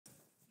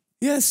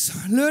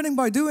Yes, learning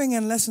by doing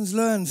and lessons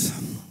learned.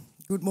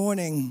 Good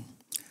morning.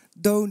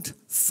 Don't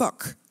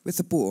fuck with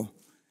the poor.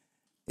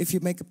 If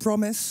you make a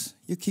promise,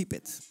 you keep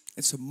it.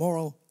 It's a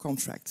moral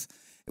contract.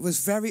 It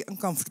was very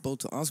uncomfortable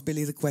to ask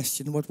Billy the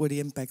question, what were the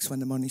impacts when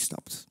the money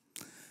stopped?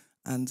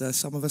 And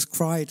some of us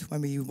cried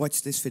when we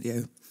watched this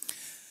video.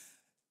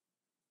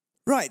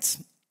 Right.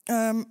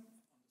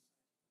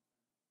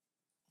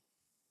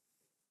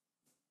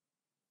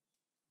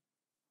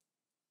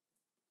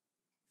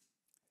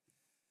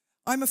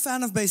 I'm a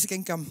fan of basic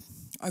income.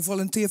 I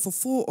volunteer for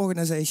 4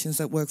 organizations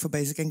that work for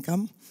basic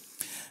income.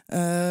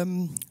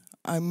 I'm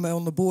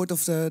on the board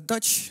of the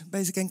Dutch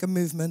Basic Income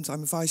Movement.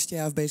 I'm a vice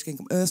chair of Basic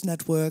Income Earth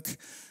Network,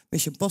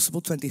 Mission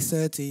Possible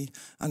 2030,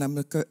 and I'm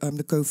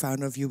the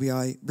co-founder of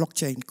UBI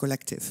Blockchain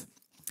Collective.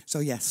 So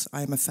yes,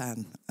 I'm a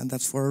fan, and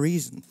that's for a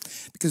reason.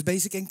 Because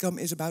basic income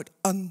is about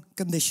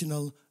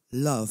unconditional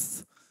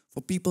love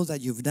for people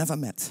that you've never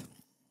met.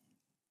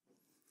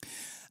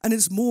 And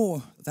it's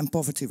more than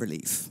poverty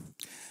relief.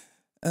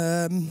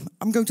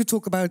 I'm going to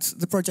talk about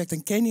the project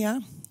in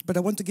Kenya, but I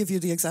want to give you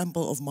the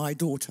example of my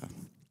daughter.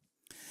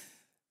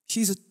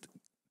 She's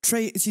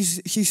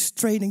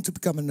training to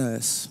become a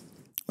nurse.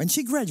 When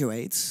she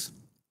graduates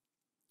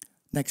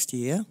next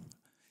year,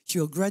 she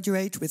will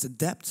graduate with a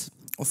debt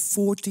of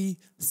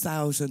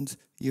 40,000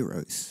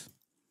 euros.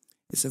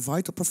 It's a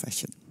vital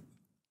profession.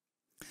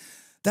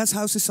 That's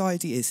how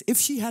society is. If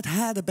she had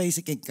had a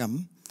basic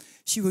income,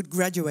 she would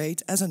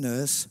graduate as a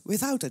nurse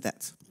without a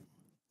debt.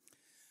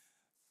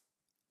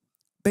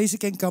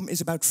 Basic income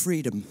is about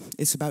freedom.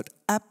 It's about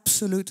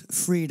absolute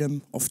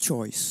freedom of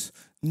choice.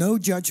 No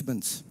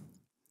judgment.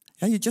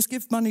 Yeah, you just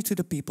give money to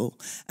the people.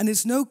 And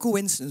it's no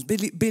coincidence.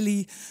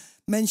 Billy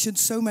mentioned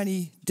so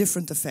many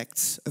different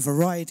effects, a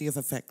variety of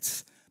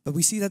effects. But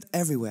we see that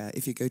everywhere.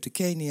 If you go to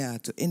Kenya,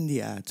 to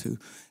India, to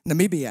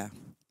Namibia.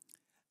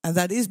 And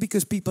that is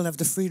because people have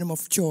the freedom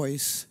of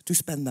choice to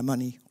spend their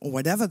money on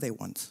whatever they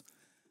want.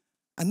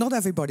 And not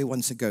everybody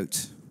wants a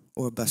goat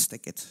or a bus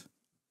ticket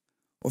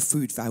or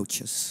food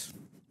vouchers.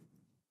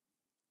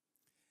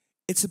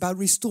 It's about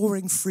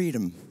restoring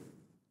freedom.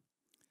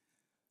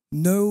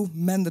 No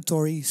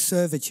mandatory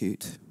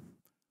servitude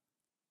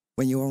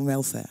when you're on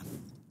welfare.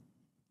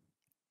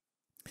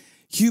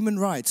 Human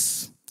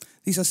rights.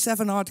 These are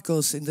 7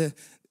 articles in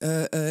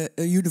the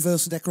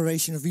Universal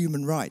Declaration of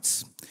Human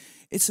Rights.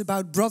 It's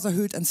about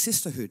brotherhood and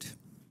sisterhood,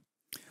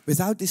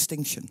 without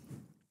distinction.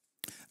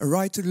 A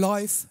right to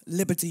life,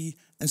 liberty,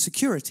 and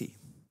security.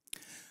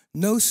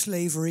 No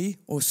slavery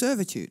or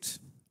servitude.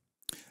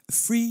 A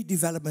free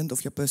development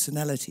of your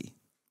personality.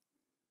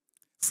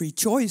 Free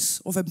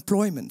choice of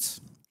employment.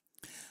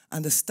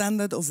 And a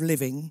standard of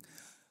living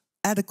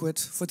adequate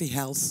for the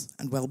health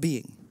and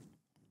well-being.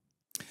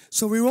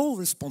 So we're all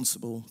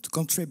responsible to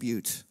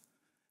contribute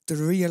to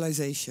the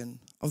realization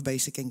of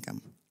basic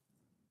income.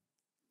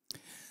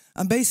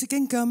 And basic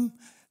income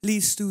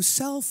leads to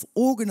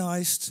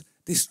self-organized,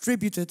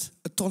 distributed,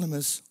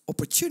 autonomous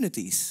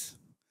opportunities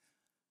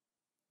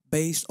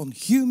based on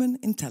human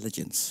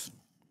intelligence.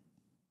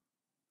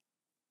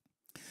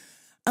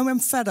 And I'm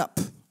fed up.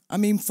 I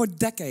mean, for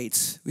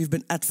decades, we've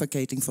been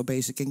advocating for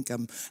basic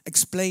income,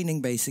 explaining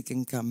basic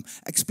income,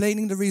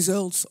 explaining the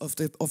results of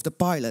the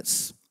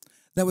pilots.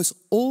 There was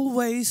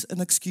always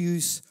an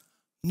excuse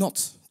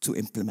not to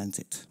implement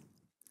it.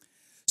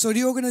 So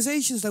the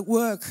organizations that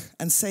work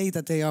and say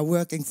that they are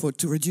working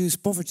to reduce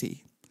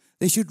poverty,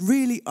 they should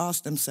really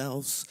ask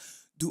themselves,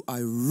 do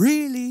I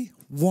really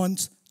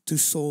want to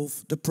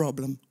solve the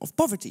problem of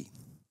poverty?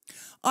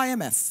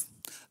 IMF.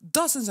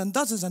 Dozens and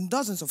dozens and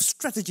dozens of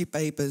strategy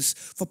papers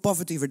for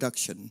poverty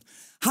reduction.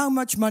 How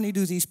much money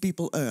do these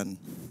people earn?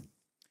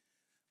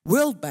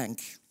 World Bank.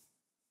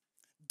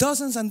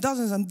 Dozens and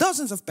dozens and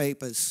dozens of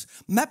papers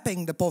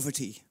mapping the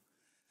poverty,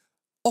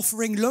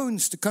 offering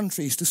loans to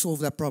countries to solve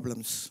their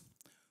problems.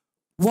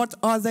 What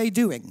are they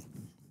doing?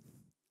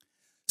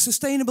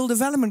 Sustainable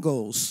Development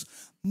Goals.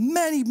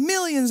 Many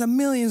millions and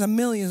millions and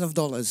millions of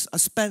dollars are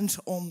spent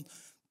on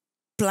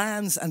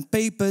plans and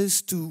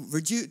papers to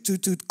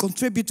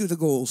contribute to the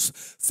goals,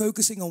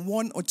 focusing on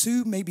 1 or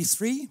 2, maybe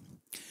 3.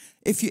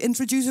 If you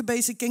introduce a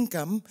basic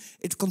income,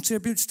 it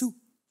contributes to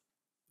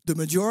the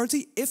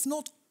majority, if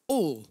not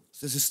all,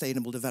 the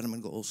Sustainable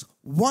Development Goals.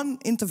 One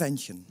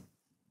intervention.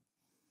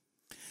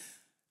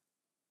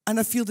 And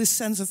I feel this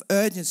sense of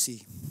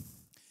urgency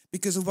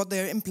because of what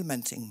they're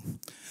implementing.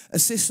 A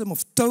system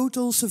of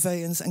total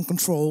surveillance and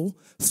control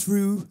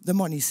through the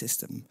money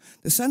system.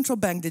 The central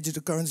bank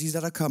digital currencies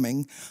that are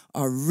coming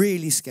are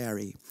really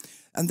scary.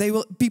 And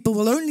people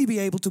will only be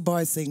able to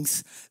buy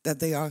things that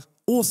they are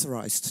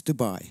authorized to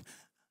buy.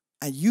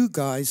 And you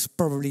guys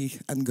probably,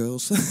 and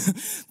girls,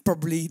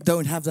 probably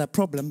don't have that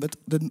problem, but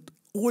the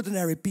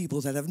ordinary people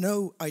that have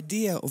no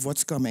idea of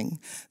what's coming,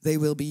 they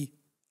will be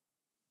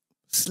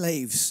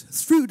slaves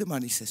through the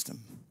money system.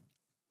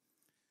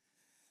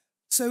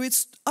 So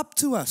it's up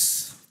to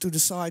us to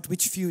decide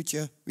which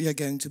future we are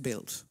going to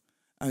build.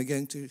 Are we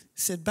going to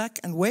sit back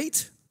and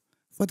wait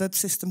for that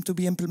system to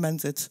be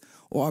implemented,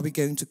 or are we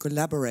going to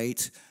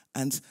collaborate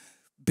and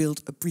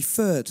build a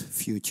preferred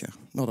future.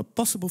 Not a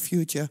possible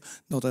future,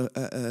 not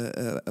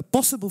a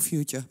possible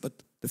future,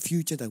 but the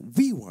future that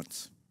we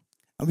want.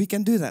 And we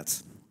can do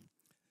that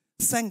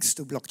thanks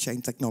to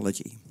blockchain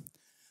technology.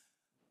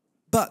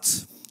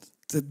 But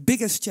the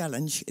biggest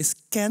challenge is,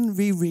 can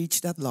we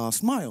reach that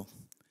last mile?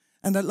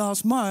 And that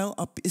last mile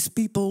is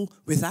people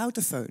without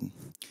a phone,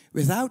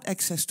 without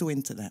access to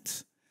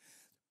internet.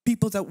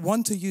 People that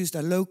want to use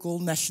their local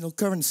national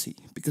currency,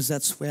 because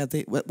that's where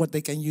what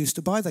they can use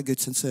to buy their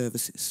goods and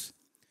services.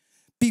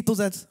 People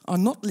that are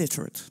not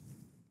literate.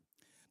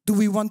 Do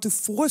we want to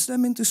force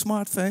them into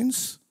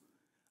smartphones?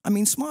 I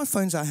mean,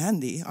 smartphones are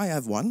handy. I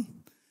have one.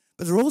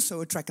 But they're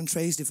also a track and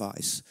trace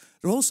device.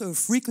 They're also a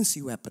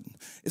frequency weapon.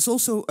 It's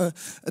also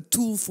a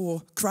tool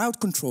for crowd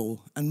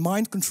control and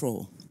mind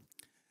control.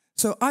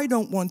 So I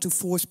don't want to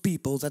force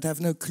people that have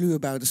no clue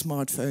about a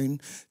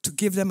smartphone to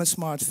give them a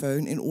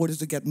smartphone in order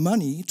to get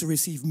money, to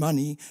receive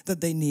money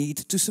that they need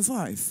to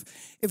survive.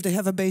 If they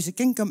have a basic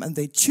income and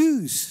they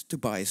choose to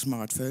buy a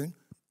smartphone,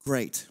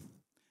 great.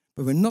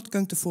 But we're not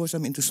going to force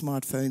them into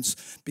smartphones,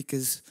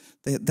 because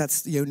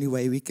that's the only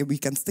way we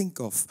can think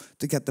of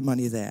to get the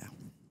money there.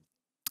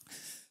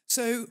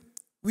 So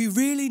we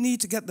really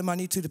need to get the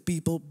money to the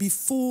people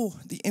before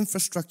the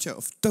infrastructure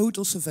of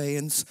total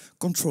surveillance,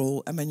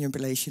 control and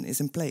manipulation is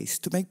in place,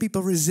 to make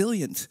people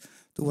resilient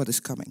to what is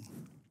coming.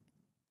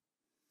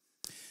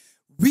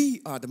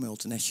 We are the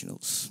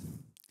multinationals,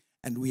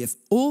 and we have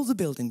all the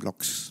building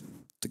blocks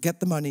to get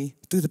the money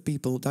to the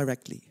people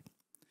directly.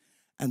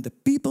 And the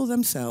people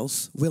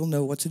themselves will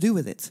know what to do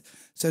with it.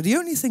 So the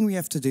only thing we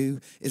have to do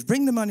is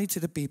bring the money to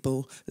the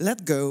people,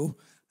 let go,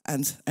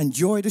 and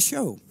enjoy the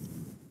show.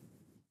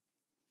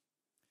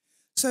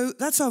 So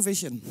that's our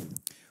vision.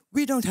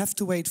 We don't have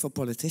to wait for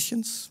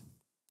politicians.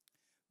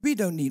 We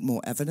don't need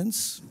more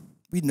evidence.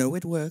 We know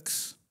it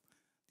works.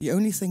 The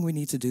only thing we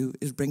need to do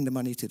is bring the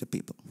money to the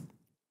people.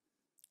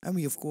 And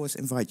we, of course,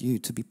 invite you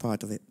to be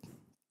part of it.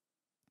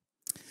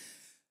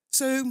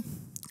 So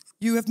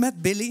you have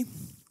met Billy.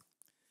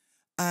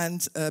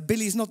 And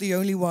Billy is not the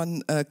only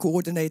one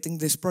coordinating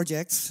this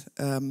project.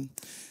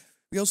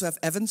 We also have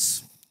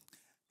Evans.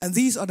 And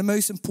these are the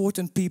most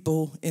important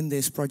people in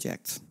this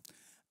project.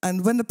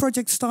 And when the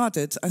project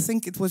started, I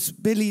think it was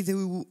Billy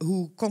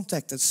who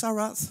contacted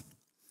Sarath.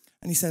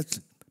 And he said,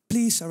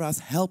 please,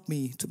 Sarath, help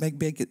me to make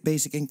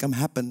basic income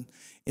happen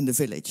in the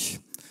village.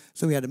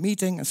 So we had a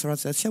meeting, and Sarath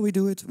said, shall we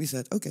do it? We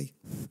said, okay.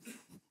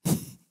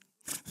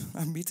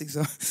 Our meetings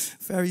are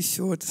very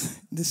short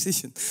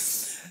decision.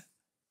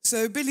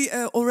 So Billy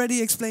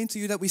already explained to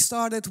you that we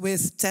started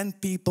with 10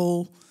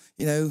 people,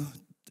 you know,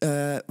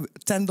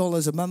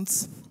 $10 a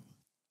month.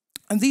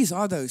 And these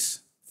are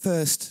those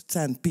first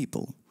 10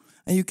 people.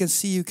 And you can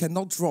see you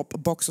cannot drop a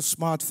box of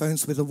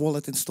smartphones with a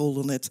wallet installed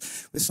on it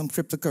with some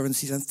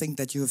cryptocurrencies and think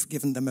that you have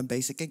given them a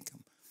basic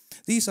income.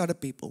 These are the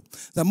people.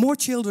 There are more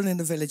children in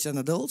the village than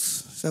adults.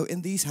 So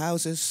in these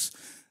houses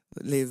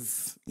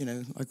live, you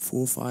know, like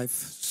 4, 5,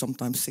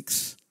 sometimes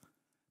 6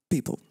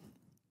 people.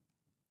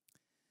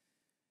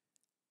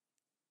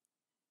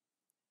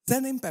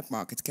 Then Impact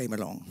Market came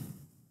along.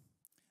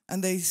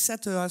 And they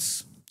said to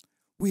us,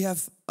 we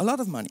have a lot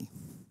of money.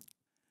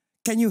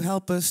 Can you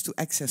help us to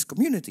access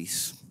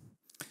communities?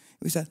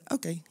 We said,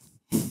 okay,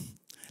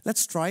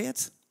 let's try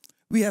it.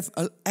 We have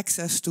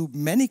access to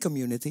many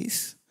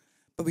communities,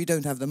 but we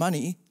don't have the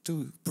money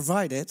to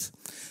provide it.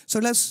 So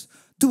let's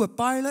do a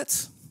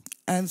pilot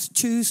and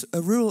choose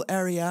a rural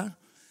area,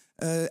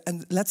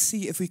 and let's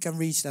see if we can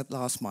reach that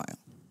last mile.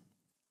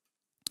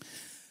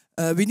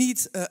 We need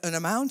an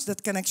amount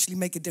that can actually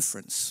make a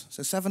difference.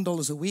 So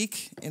 $7 a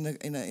week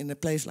in a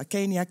place like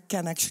Kenya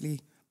can actually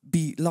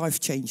be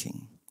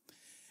life-changing.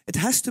 It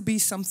has to be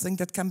something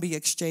that can be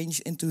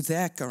exchanged into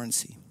their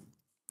currency.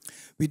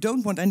 We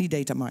don't want any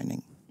data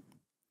mining.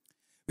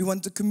 We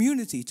want the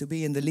community to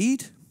be in the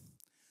lead,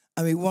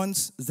 and we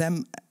want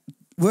them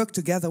work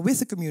together with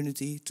the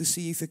community to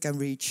see if we can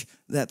reach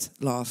that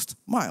last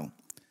mile.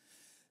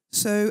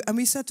 So, and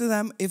we said to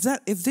them,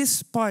 if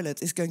this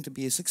pilot is going to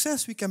be a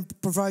success, we can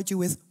provide you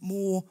with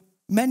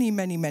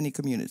many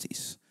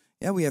communities.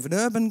 Yeah, we have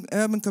an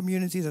urban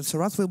community that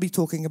Sarath will be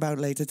talking about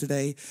later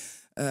today,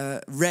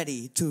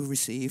 ready to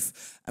receive,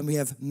 and we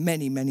have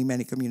many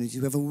communities.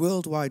 We have a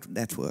worldwide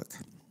network.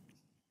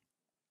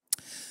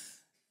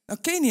 Now,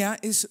 Kenya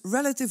is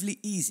relatively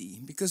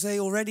easy because they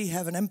already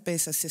have an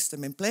M-Pesa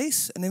system in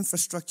place, an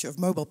infrastructure of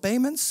mobile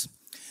payments,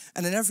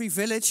 and in every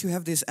village you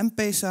have these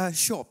M-Pesa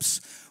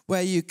shops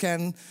where you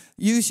can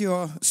use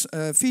your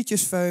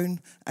features phone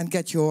and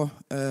get your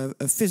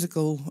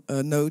physical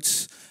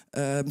notes,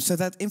 so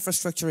that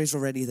infrastructure is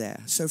already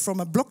there. So from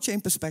a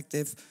blockchain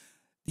perspective,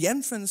 the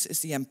entrance is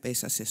the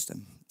M-Pesa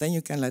system. Then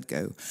you can let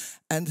go.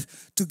 And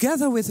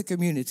together with the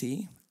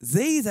community,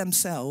 they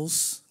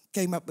themselves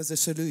came up with a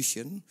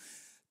solution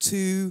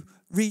to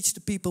reach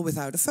the people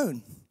without a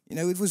phone. You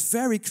know, it was a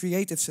very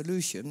creative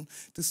solution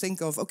to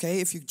think of, okay,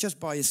 if you just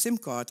buy a SIM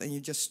card and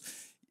you just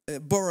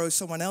borrow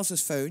someone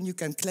else's phone, you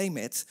can claim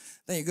it.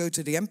 Then you go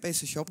to the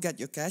M-Pesa shop, get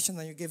your cash, and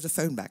then you give the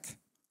phone back.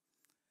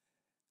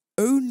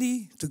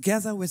 only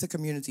together with the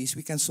communities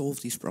we can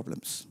solve these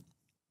problems.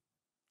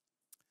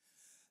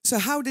 So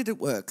how did it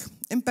work?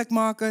 Impact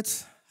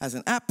Market has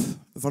an app,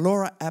 a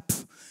Valora app,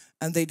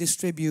 and they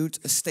distribute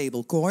a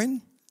stable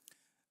coin,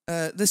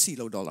 the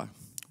CELO dollar,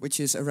 which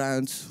is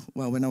around,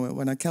 well,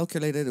 when I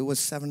calculated, it was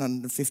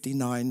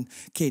 759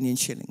 Kenyan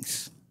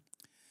shillings.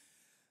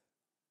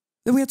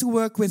 Then we had to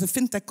work with a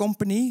fintech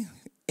company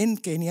in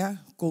Kenya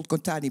called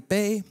Kontani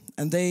Pay,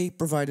 and they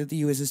provided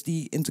the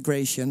USSD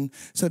integration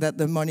so that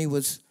the money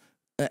was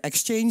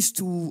exchanged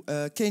to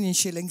Kenyan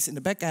shillings in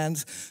the back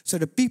end, so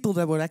the people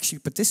that were actually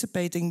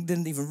participating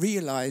didn't even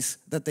realize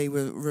that they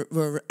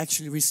were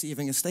actually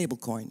receiving a stable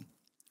coin.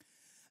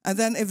 And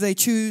then if they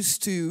choose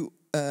to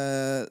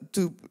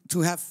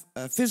have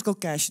physical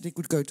cash, they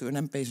could go to an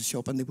M-Pesa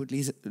shop and they would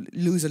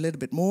lose a little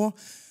bit more.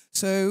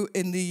 So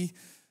in the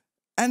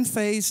end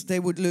phase, they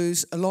would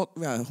lose a lot,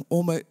 well,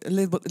 almost a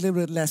little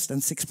bit less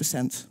than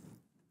 6%.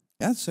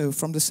 Yeah, so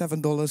from the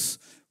 $7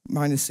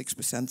 minus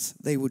 6%,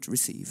 they would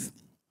receive.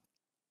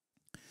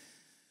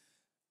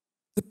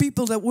 The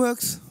people that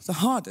worked the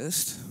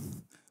hardest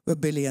were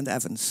Billy and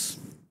Evans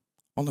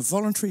on a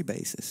voluntary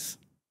basis.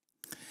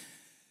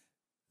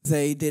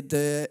 They did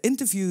the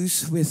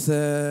interviews with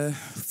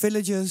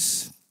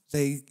villagers.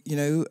 They,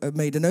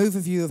 made an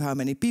overview of how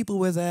many people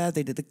were there.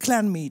 They did the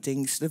clan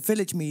meetings, the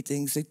village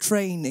meetings, the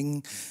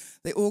training.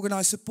 They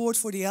organized support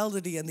for the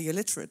elderly and the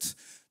illiterate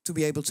to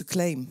be able to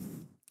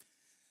claim.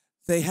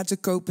 They had to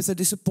cope with the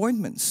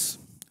disappointments.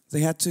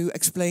 They had to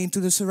explain to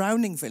the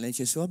surrounding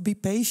villages, well, be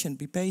patient,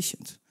 be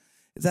patient.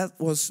 That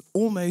was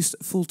almost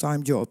a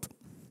full-time job.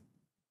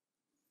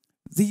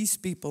 These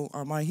people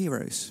are my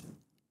heroes.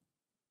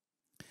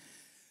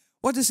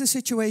 What is the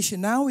situation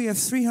now? We have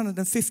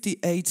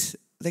 358,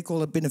 they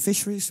call it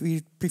beneficiaries,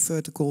 we prefer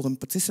to call them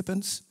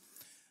participants.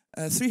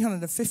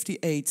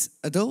 358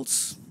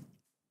 adults.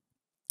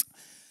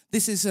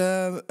 This is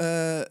an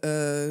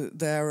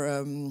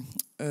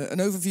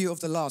overview of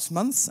the last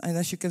month, and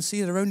as you can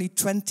see, there are only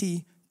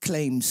 20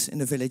 claims in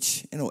the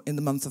village in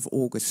the month of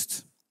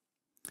August.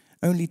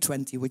 Only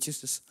 20, which is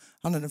just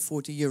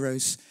 140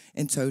 euros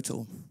in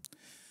total.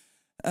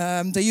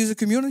 They use a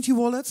community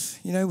wallet,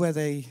 where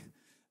they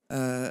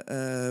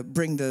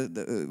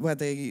where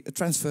they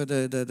transfer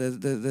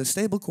the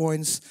stable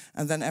coins,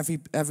 and then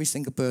every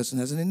single person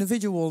has an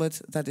individual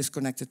wallet that is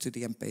connected to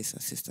the M-Pesa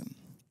system.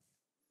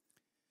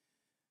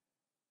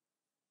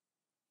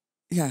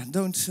 Yeah,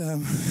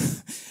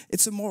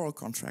 it's a moral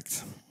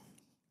contract.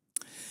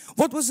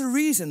 What was the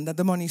reason that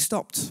the money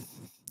stopped?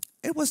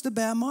 It was the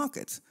bear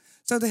market.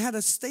 So they had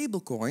a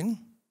stable coin,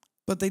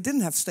 but they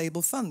didn't have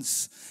stable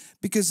funds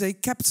because they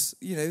kept,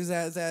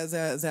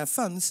 their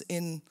funds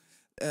in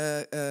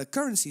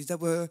currencies that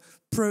were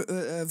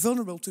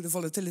vulnerable to the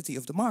volatility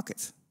of the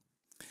market.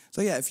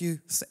 So yeah, if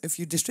you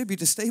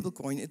distribute a stable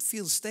coin, it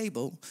feels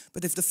stable,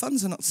 but if the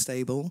funds are not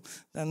stable,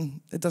 then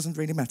it doesn't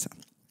really matter.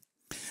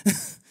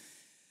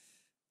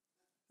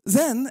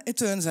 Then it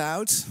turns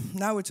out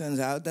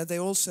that they're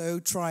also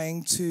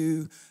trying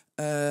to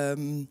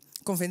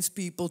convince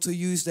people to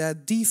use their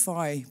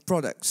DeFi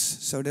products.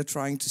 So they're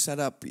trying to set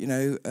up,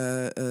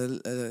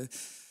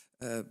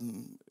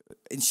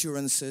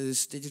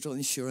 insurances, digital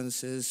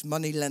insurances,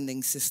 money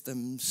lending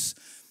systems.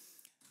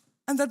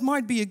 And that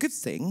might be a good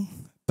thing,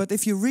 but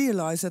if you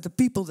realize that the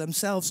people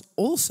themselves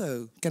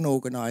also can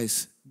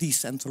organize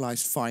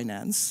decentralized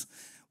finance,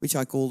 which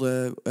I call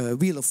the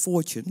Wheel of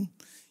Fortune,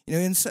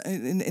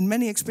 in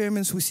many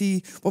experiments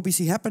what we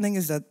see happening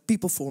is that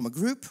people form a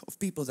group of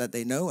people that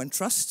they know and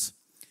trust.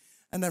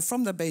 And then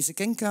from their basic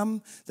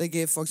income, they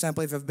give, for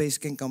example, if you have a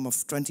basic income of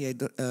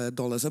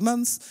 $28 a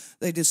month,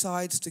 they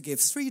decide to give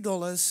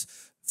 $3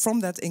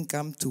 from that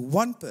income to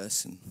one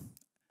person.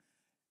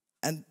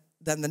 And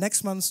then the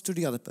next month to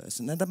the other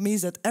person. And that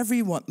means that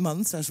every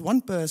month there's one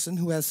person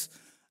who has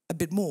a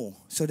bit more.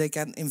 So they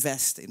can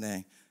invest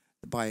in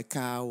buy a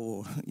cow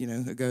or,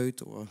 a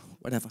goat or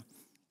whatever.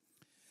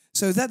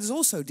 So that is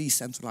also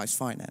decentralized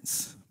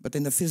finance, but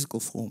in a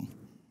physical form.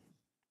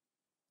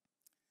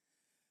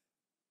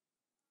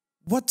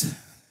 What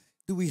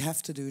do we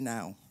have to do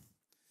now?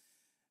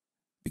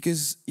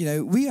 Because,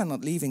 we are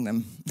not leaving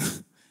them.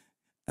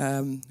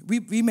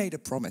 We made a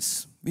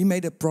promise. We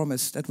made a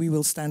promise that we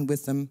will stand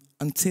with them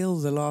until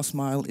the last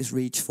mile is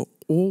reached for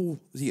all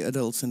the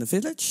adults in the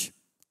village,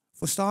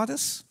 for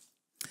starters.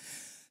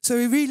 So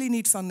we really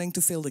need funding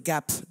to fill the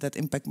gap that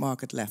Impact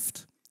Market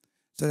left.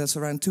 So that's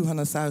around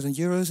 200,000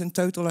 euros in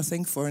total, I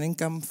think, for an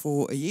income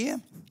for a year.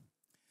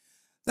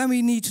 Then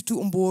we need to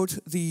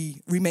onboard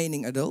the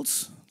remaining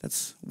adults.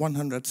 That's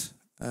 100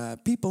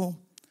 people.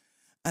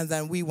 And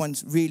then we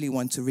really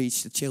want to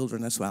reach the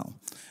children as well.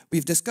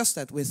 We've discussed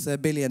that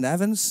with Billy and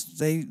Evans.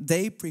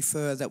 They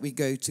prefer that we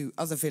go to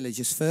other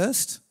villages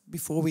first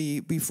before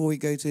we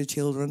go to the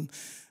children.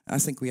 I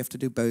think we have to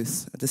do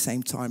both at the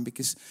same time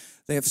because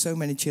they have so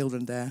many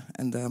children there.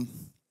 And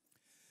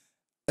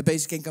a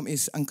basic income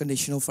is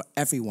unconditional for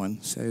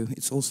everyone. So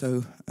it's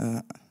also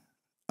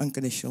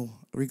unconditional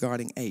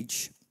regarding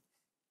age.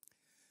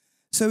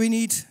 So we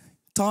need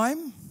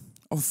time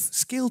of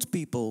skilled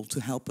people to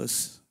help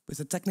us with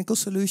the technical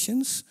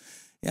solutions.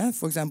 Yeah,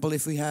 for example,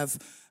 if we have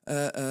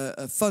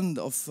a fund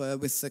of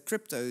with the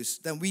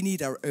cryptos, then we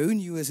need our own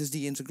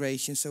USSD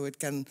integration so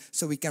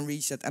we can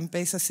reach that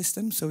M-Pesa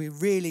system. So we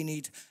really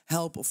need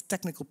help of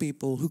technical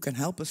people who can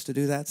help us to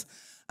do that.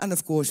 And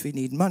of course, we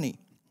need money.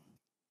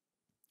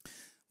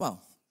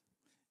 Well,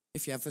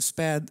 if you have a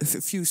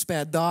few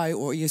spare DAI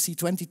or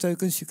ERC20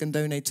 tokens, you can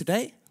donate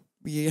today.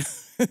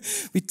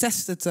 We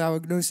tested our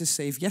Gnosis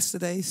Safe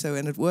yesterday,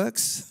 and it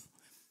works.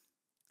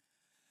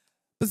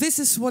 But this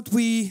is what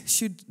we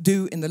should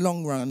do in the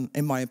long run,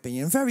 in my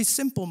opinion. A very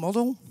simple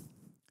model.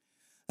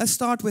 Let's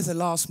start with the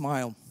last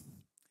mile.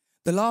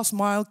 The last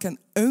mile can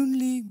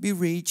only be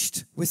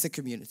reached with the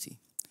community.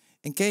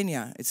 In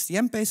Kenya, it's the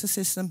M-Pesa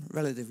system,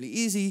 relatively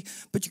easy,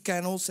 but you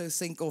can also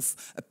think of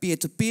a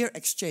peer-to-peer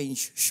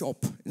exchange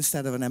shop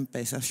instead of an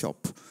M-Pesa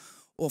shop,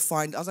 or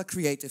find other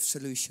creative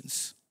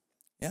solutions.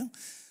 Yeah?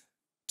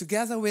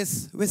 Together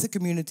with the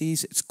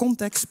communities, it's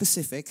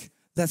context-specific.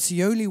 That's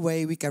the only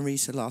way we can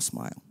reach the last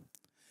mile.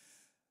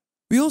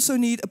 We also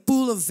need a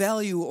pool of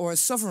value or a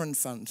sovereign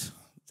fund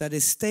that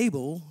is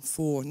stable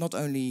for not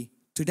only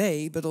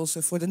today, but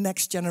also for the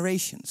next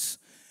generations.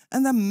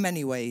 And there are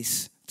many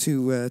ways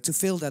to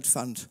fill that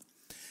fund.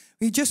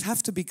 We just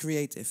have to be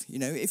creative. You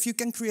know, if you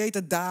can create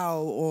a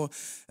DAO or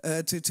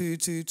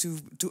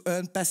to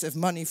earn passive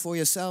money for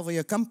yourself or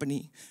your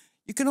company,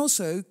 you can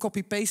also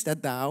copy-paste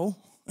that DAO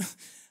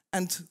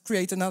and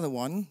create another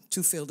one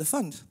to fill the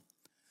fund.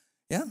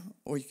 Yeah,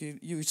 or you can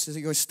use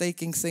your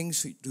staking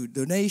things, do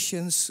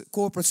donations,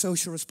 corporate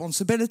social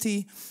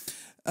responsibility.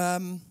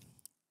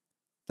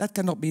 That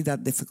cannot be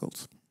that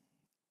difficult.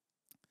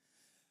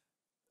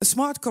 A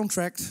smart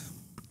contract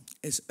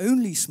is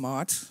only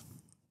smart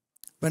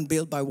when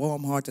built by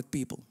warm-hearted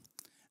people.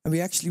 And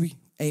we're actually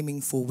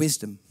aiming for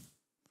wisdom.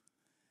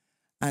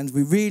 And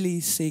we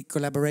really seek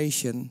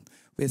collaboration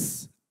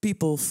with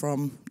people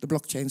from the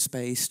blockchain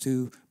space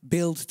to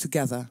build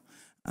together.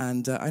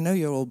 And I know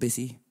you're all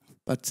busy.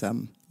 But,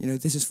 you know,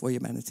 this is for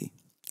humanity.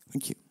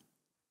 Thank you.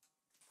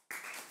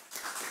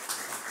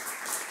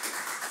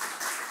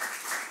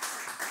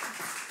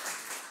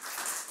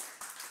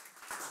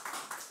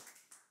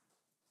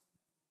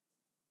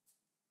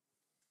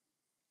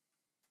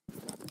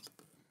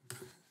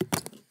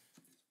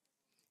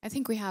 I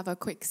think we have a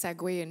quick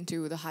segue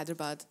into the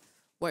Hyderabad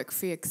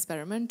work-free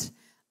experiment,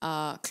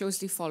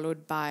 closely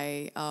followed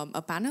by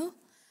a panel.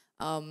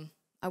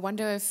 I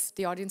wonder if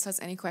the audience has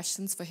any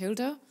questions for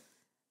Hilda,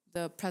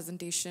 the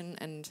presentation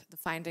and the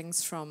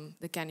findings from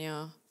the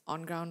Kenya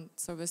on-ground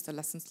service, the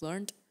lessons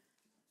learned.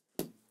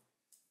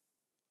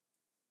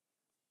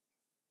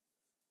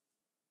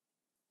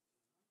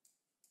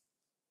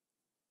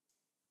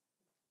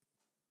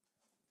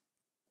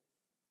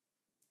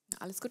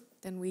 Alles gut,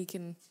 then we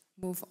can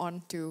move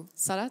on to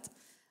Sarat.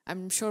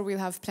 I'm sure we'll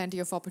have plenty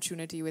of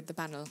opportunity with the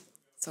panel.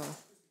 So,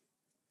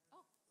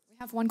 we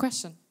have one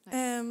question.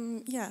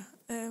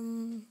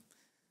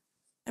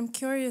 I'm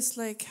curious,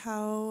 like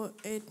how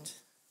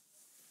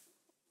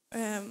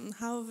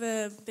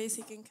the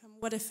basic income,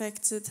 what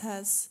effects it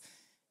has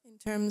in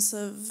terms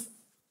of,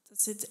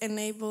 does it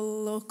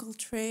enable local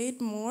trade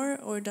more,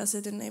 or does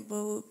it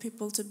enable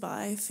people to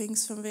buy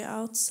things from the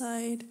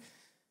outside,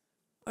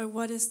 or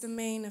what is the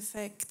main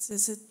effect?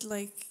 Is it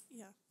like,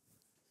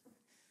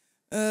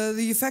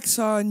 The effects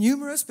are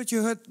numerous, but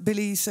you heard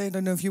Billy say, I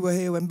don't know if you were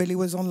here when Billy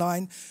was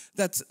online,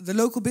 that the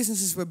local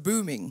businesses were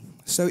booming.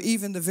 So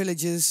even the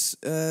villages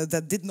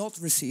that did not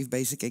receive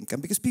basic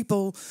income, because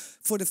people,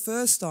 for the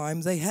first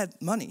time, they had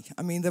money.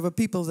 I mean, there were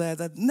people there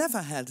that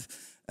never had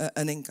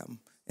an income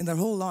in their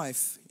whole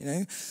life, you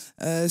know.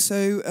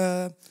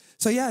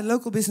 So yeah,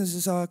 local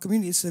businesses are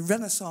community. It's a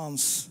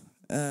renaissance.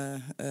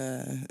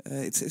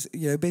 It's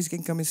you know, basic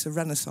income is a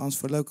renaissance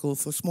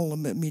for small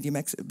and medium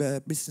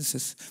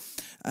businesses,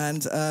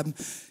 and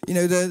you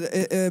know,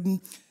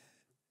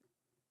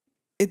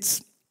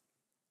 it's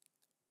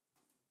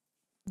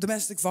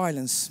domestic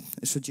violence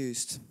is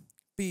reduced,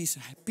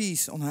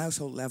 peace on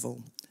household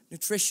level,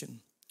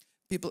 nutrition.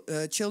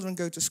 Children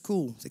go to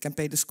school; they can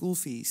pay the school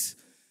fees,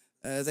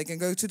 they can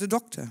go to the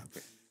doctor,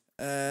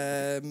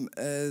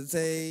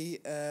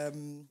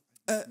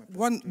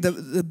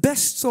 the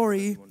best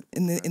story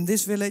in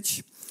this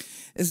village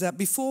is that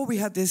before we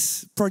had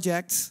this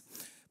project,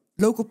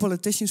 local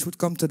politicians would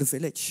come to the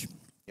village.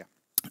 Yeah.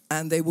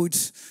 And they would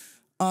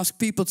ask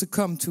people to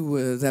come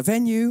to their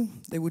venue.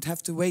 They would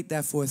have to wait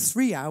there for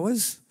 3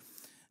 hours.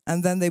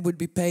 And then they would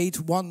be paid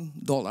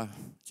 $1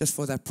 just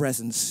for their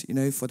presence, you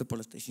know, for the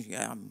politicians.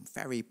 Yeah, I'm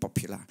very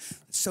popular.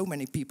 There's so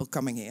many people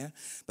coming here.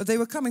 But they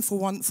were coming for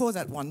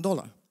that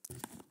 $1.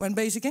 When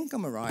basic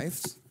income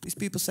arrived, these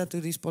people said to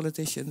these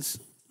politicians,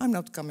 I'm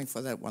not coming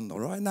for that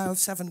 $1. I now have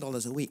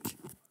 $7 a week.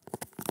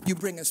 You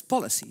bring us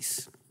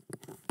policies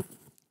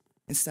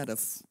instead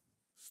of,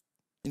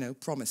 you know,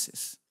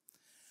 promises.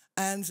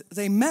 And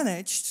they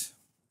managed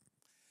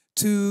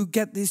to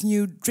get this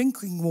new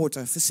drinking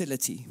water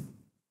facility,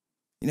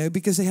 you know,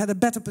 because they had a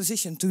better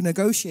position to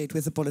negotiate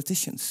with the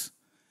politicians.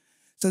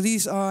 So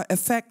these are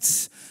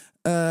effects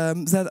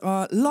that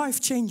are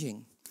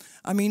life-changing.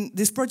 I mean,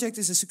 this project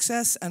is a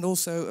success and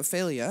also a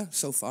failure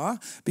so far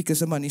because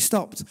the money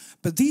stopped.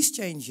 But these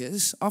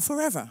changes are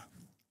forever.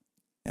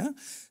 Yeah?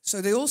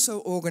 So they're also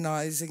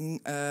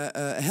organizing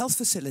a health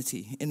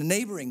facility in a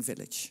neighboring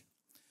village.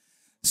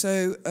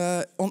 So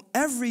on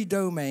every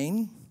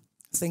domain,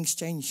 things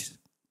change.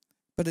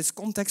 But it's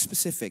context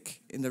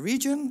specific. In the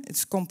region,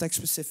 it's context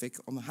specific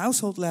on the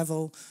household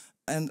level,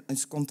 and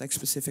it's context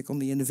specific on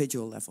the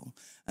individual level.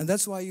 And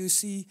that's why you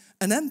see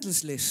an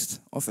endless list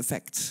of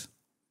effects.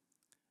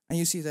 And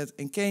you see that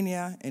in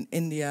Kenya, in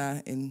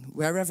India, in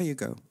wherever you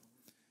go.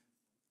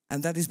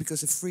 And that is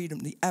because of freedom,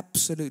 the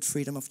absolute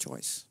freedom of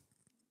choice.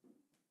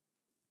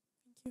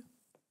 Thank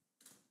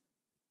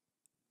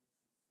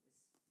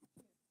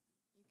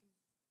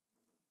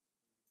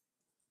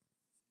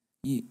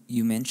you.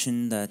 You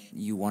mentioned that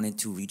you wanted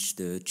to reach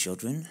the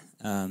children.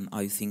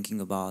 Are you thinking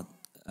about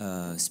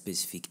a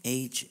specific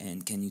age,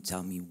 and can you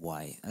tell me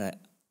why?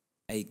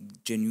 I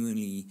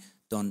genuinely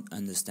don't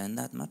understand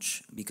that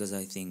much, because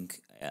I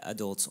think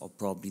adults are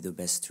probably the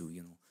best to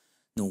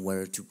know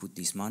where to put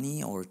this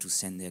money or to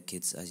send their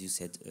kids, as you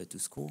said, to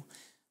school.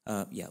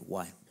 Yeah,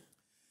 why?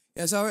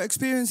 Yes, our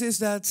experience is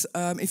that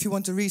if you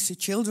want to reach the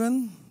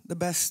children, the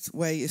best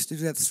way is to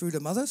do that through the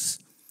mothers.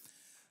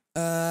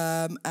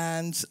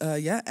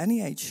 Yeah,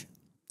 any age.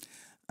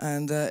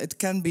 And it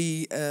can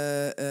be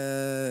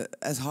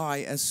as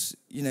high as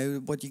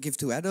what you give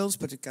to adults,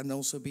 but it can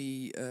also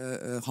be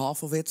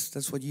half of it.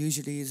 That's what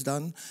usually is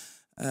done.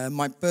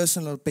 My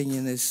personal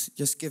opinion is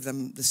just give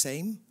them the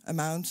same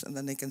amount, and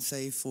then they can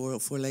save for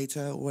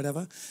later or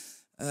whatever.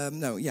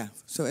 No, yeah.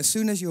 So as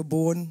soon as you're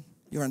born,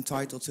 you're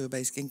entitled to a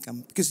basic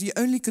income, because the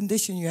only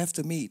condition you have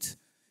to meet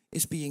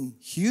is being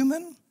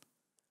human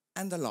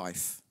and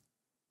alive.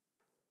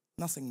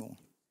 Nothing more.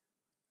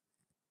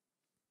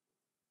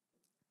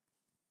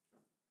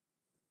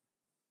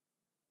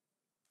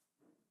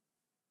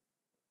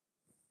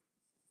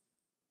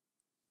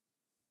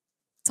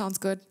 Sounds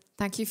good.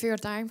 Thank you for your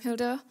time,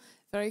 Hilda.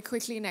 Very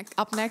quickly,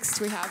 up next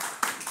we have